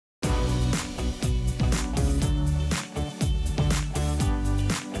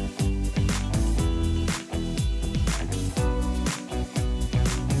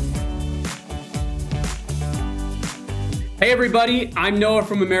Hey everybody, I'm Noah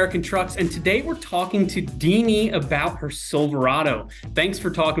from American Trucks, and today we're talking to Deane about her Silverado. Thanks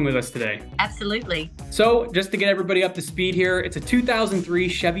for talking with us today. Absolutely. So just to get everybody up to speed here, it's a 2003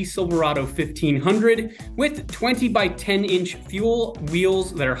 Chevy Silverado 1500 with 20 by 10 inch fuel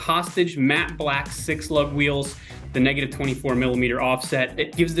wheels that are hostage matte black 6-lug wheels, the negative 24 millimeter offset.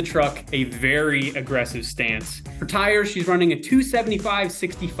 It gives the truck a very aggressive stance. For tires, she's running a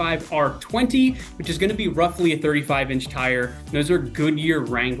 275/65 R20, which is gonna be roughly a 35-inch tire. Those are Goodyear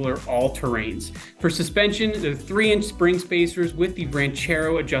Wrangler All Terrains. For suspension, they're 3-inch spring spacers with the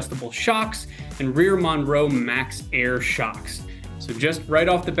Ranchero adjustable shocks and rear Monroe Max Air Shocks. So just right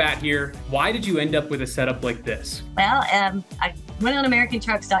off the bat here, why did you end up with a setup like this? Well, I went on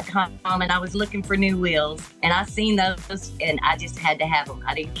AmericanTrucks.com and I was looking for new wheels, and I seen those and I just had to have them.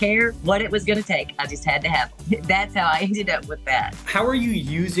 I didn't care what it was going to take. I just had to have them. That's how I ended up with that. How are you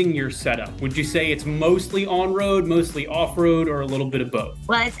using your setup? Would you say it's mostly on-road, mostly off-road, or a little bit of both?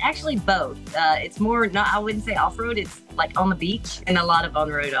 Well, it's actually both. It's more, I wouldn't say off-road. It's like on the beach and a lot of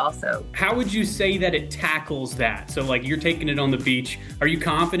on-road also. How would you say that it tackles that? So like you're taking it on the beach. Are you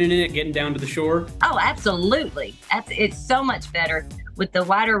confident in it getting down to the shore? Oh, absolutely. It's so much better. With the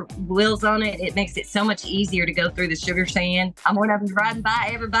wider wheels on it, it makes it so much easier to go through the sugar sand. I'm one of them riding by,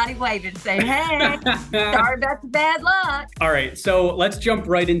 everybody waving, saying, hey, sorry about the bad luck. All right, so let's jump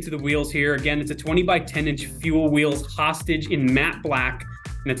right into the wheels here. Again, it's a 20 by 10 inch fuel wheels hostage in matte black,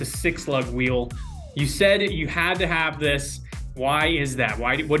 and it's a 6-lug wheel. You said you had to have this. Why is that?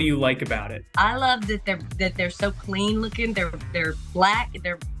 What do you like about it? I love that they're so clean looking. They're black.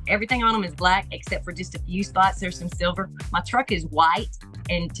 Everything on them is black except for just a few spots. There's some silver. My truck is white,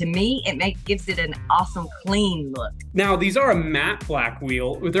 and to me, it gives it an awesome clean look. Now, these are a matte black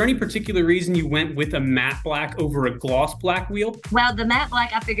wheel. Was there any particular reason you went with a matte black over a gloss black wheel? Well, the matte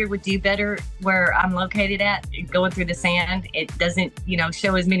black I figured would do better where I'm located at. Going through the sand, it doesn't,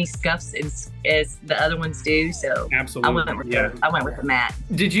 show as many scuffs as the other ones do. So absolutely, I went with the matte.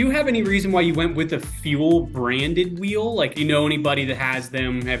 Did you have any reason why you went with a fuel branded wheel? Like, anybody that has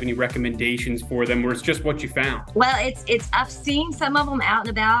them? Have any recommendations for them, or it's just what you found? Well, I've seen some of them out and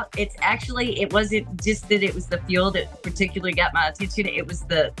about. It wasn't just that it was the fuel that particularly got my attention. It was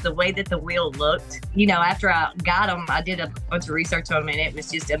the way that the wheel looked. After I got them, I did a bunch of research on them, and it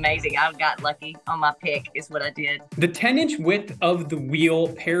was just amazing. I got lucky on my pick is what I did. The 10-inch width of the wheel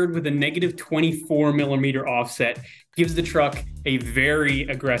paired with a negative 24 millimeter offset gives the truck a very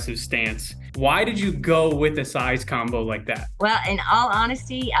aggressive stance. Why did you go with a size combo like that? Well, in all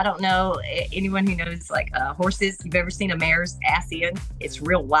honesty, I don't know anyone who knows horses. You've ever seen a mare's ass end? It's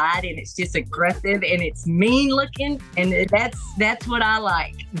real wide and it's just aggressive and it's mean looking, and that's what I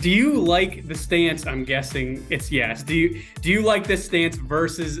like. Do you like the stance? I'm guessing it's yes. Do you like this stance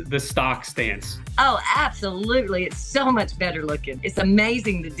versus the stock stance? Oh, absolutely. It's so much better looking. It's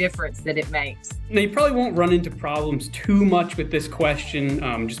amazing the difference that it makes. Now, you probably won't run into problems too much with this question,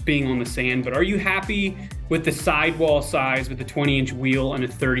 just being on the sand, but are you happy with the sidewall size with the 20-inch wheel and a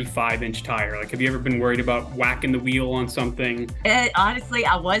 35-inch tire? Like, have you ever been worried about whacking the wheel on something? Honestly,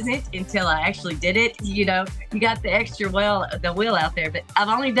 I wasn't until I actually did it. You got the extra the wheel out there, but I've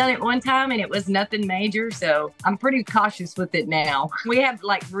only done it one time and it was nothing major, so I'm pretty cautious with it now. We have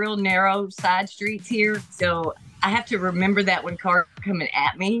like real narrow side streets here, so I have to remember that when cars are coming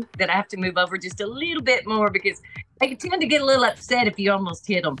at me, that I have to move over just a little bit more because they tend to get a little upset if you almost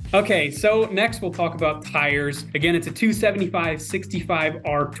hit them. Okay, so next we'll talk about tires. Again, it's a 275/65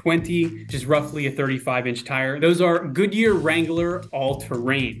 R20, which is roughly a 35-inch tire. Those are Goodyear Wrangler All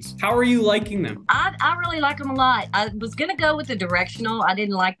Terrains. How are you liking them? I really like them a lot. I was gonna go with the directional. I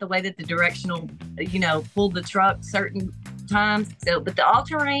didn't like the way that the directional, pulled the truck certain times. But the All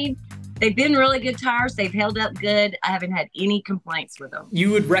Terrain, they've been really good tires. They've held up good. I haven't had any complaints with them. You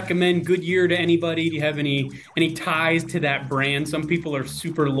would recommend Goodyear to anybody? Do you have any ties to that brand? Some people are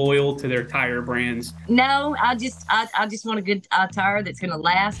super loyal to their tire brands. No, I just want a good tire that's going to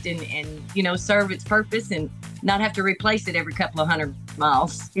last and serve its purpose and not have to replace it every couple of 100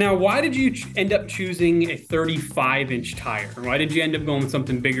 miles. Now, why did you end up choosing a 35-inch tire? Why did you end up going with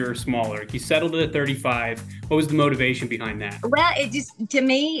something bigger or smaller? You settled at a 35. What was the motivation behind that? Well, to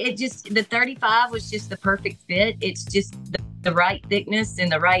me, the 35 was just the perfect fit. It's just the right thickness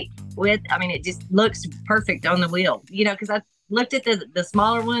and the right width. I mean, it just looks perfect on the wheel, because I looked at the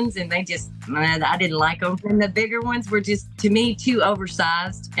smaller ones and I didn't like them. And the bigger ones were just, to me, too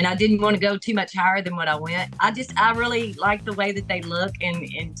oversized. And I didn't want to go too much higher than what I went. I really like the way that they look.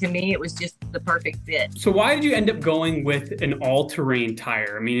 And to me, it was just the perfect fit. So why did you end up going with an all-terrain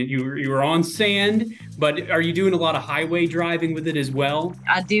tire? I mean, you were on sand, but are you doing a lot of highway driving with it as well?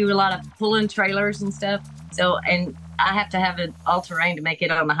 I do a lot of pulling trailers and stuff. So, and I have to have an all-terrain to make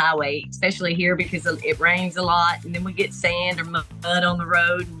it on the highway, especially here because it rains a lot and then we get sand or mud on the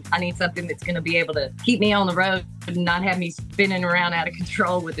road. I need something that's going to be able to keep me on the road and not have me spinning around out of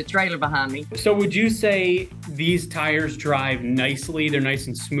control with the trailer behind me. So would you say these tires drive nicely? They're nice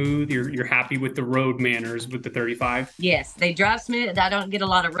and smooth. You're happy with the road manners with the 35? Yes, they drive smooth. I don't get a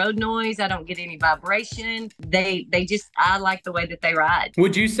lot of road noise. I don't get any vibration. I like the way that they ride.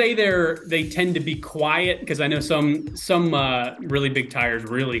 Would you say they tend to be quiet? Because I know some really big tires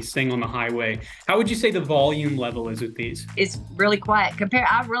really sing on the highway. How would you say the volume level is with these? It's really quiet.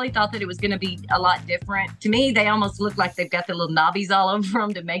 I really thought that it was going to be a lot different. To me, they almost look like they've got the little knobbies all over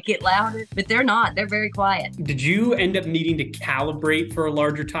them to make it louder, but they're not. They're very quiet. Did you end up needing to calibrate for a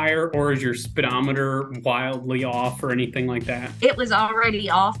larger tire, or is your speedometer wildly off or anything like that? It was already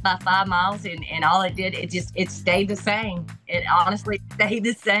off by 5 miles, and all it did, it stayed the same. It honestly stayed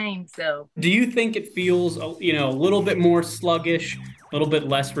the same. So, do you think it feels a little bit more sluggish, a little bit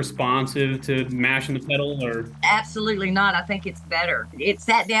less responsive to mashing the pedal, or? Absolutely not. I think it's better. It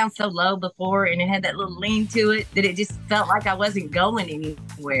sat down so low before and it had that little lean to it that it just felt like I wasn't going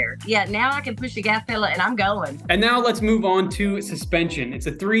anywhere. Yeah, now I can push the gas pedal and I'm going. And now let's move on to suspension. It's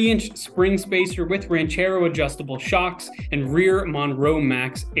a 3-inch spring spacer with Ranchero adjustable shocks and rear Monroe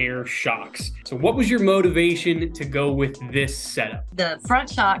Max Air Shocks. So what was your motivation to go with this setup? The front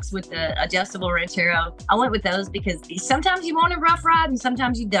shocks with the adjustable Ranchero, I went with those because sometimes you want a rough ride and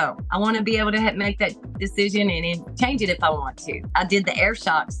sometimes you don't. I want to be able to make that decision and change it if I want to. I did the air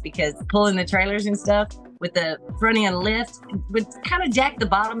shocks because pulling the trailers and stuff with the front end lift would kind of jack the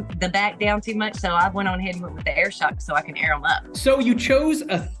back down too much. So I went on ahead and went with the air shocks so I can air them up. So you chose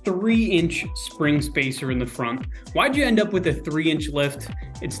a 3-inch spring spacer in the front. Why'd you end up with a 3-inch lift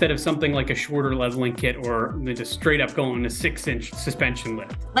instead of something like a shorter leveling kit or just straight up going a 6-inch suspension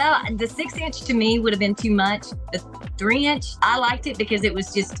lift? Well, the 6-inch to me would have been too much. The 3-inch, I liked it because it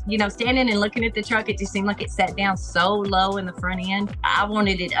was just, standing and looking at the truck, it just seemed like it sat down so low in the front end. I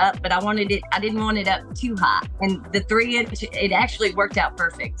wanted it up, but I didn't want it up too high. And the 3-inch, it actually worked out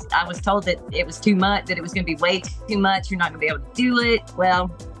perfect. I was told that it was too much, that it was going to be way too much. You're not going to be able to do it.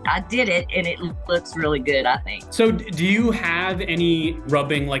 Well, I did it and it looks really good, I think. So do you have any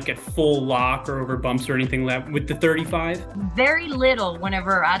rubbing like at full lock or over bumps or anything like that with the 35? Very little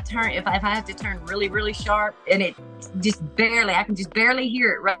whenever I turn, if I have to turn really, really sharp, and it just barely, I can just barely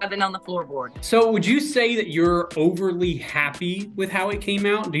hear it rubbing on the floorboard. So would you say that you're overly happy with how it came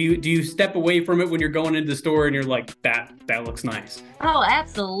out? Do you step away from it when you're going into the store and you're like, that looks nice? Oh,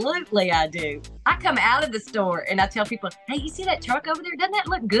 absolutely I do. I come out of the store and I tell people, hey, you see that truck over there? Doesn't that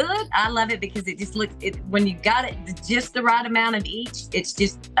look good? I love it because it just looks, when you got it just the right amount of each, it's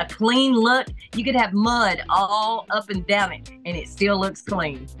just a clean look. You could have mud all up and down it and it still looks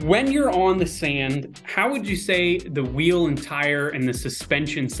clean. When you're on the sand, how would you say the wheel and tire and the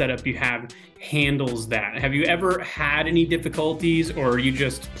suspension setup you have handles that? Have you ever had any difficulties, or you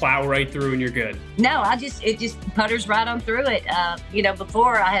just plow right through and you're good? No, it just putters right on through it.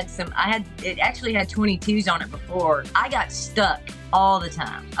 Before it actually had 22s on it before. I got stuck all the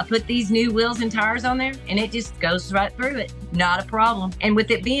time. I put these new wheels and tires on there and it just goes right through it. Not a problem. And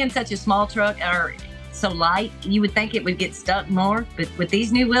with it being such a small truck, or so light, you would think it would get stuck more, but with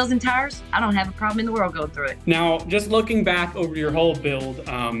these new wheels and tires, I don't have a problem in the world going through it. Now, just looking back over your whole build,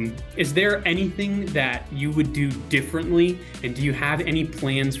 is there anything that you would do differently, and do you have any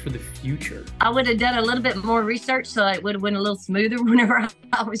plans for the future? I would have done a little bit more research so it would have went a little smoother whenever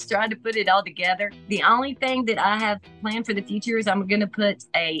I was trying to put it all together. The only thing that I have planned for the future is I'm going to put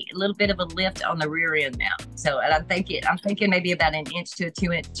a little bit of a lift on the rear end now. So, and I'm thinking maybe about an 1 to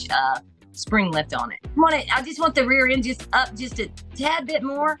 2 inch spring lift on it. I just want the rear end just up just a tad bit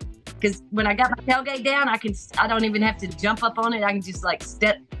more, because when I got my tailgate down, I don't even have to jump up on it. I can just like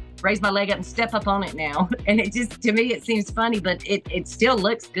raise my leg up and step up on it now. And it just, to me, it seems funny, but it still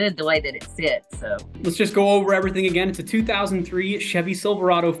looks good the way that it sits. So let's just go over everything again. It's a 2003 Chevy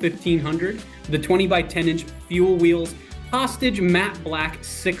Silverado 1500, the 20 by 10 inch fuel wheels, hostage matte black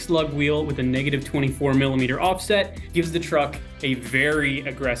 6-lug wheel with a negative 24 millimeter offset, gives the truck a very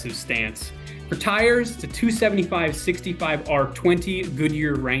aggressive stance. For tires, it's a 275/65 R20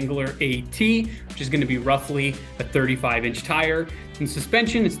 Goodyear Wrangler AT, which is going to be roughly a 35-inch tire. In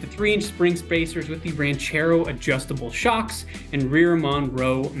suspension, it's the 3-inch spring spacers with the Ranchero adjustable shocks and rear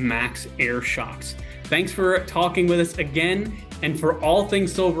Monroe Max Air Shocks. Thanks for talking with us again. And for all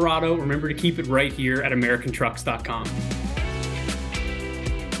things Silverado, remember to keep it right here at AmericanTrucks.com.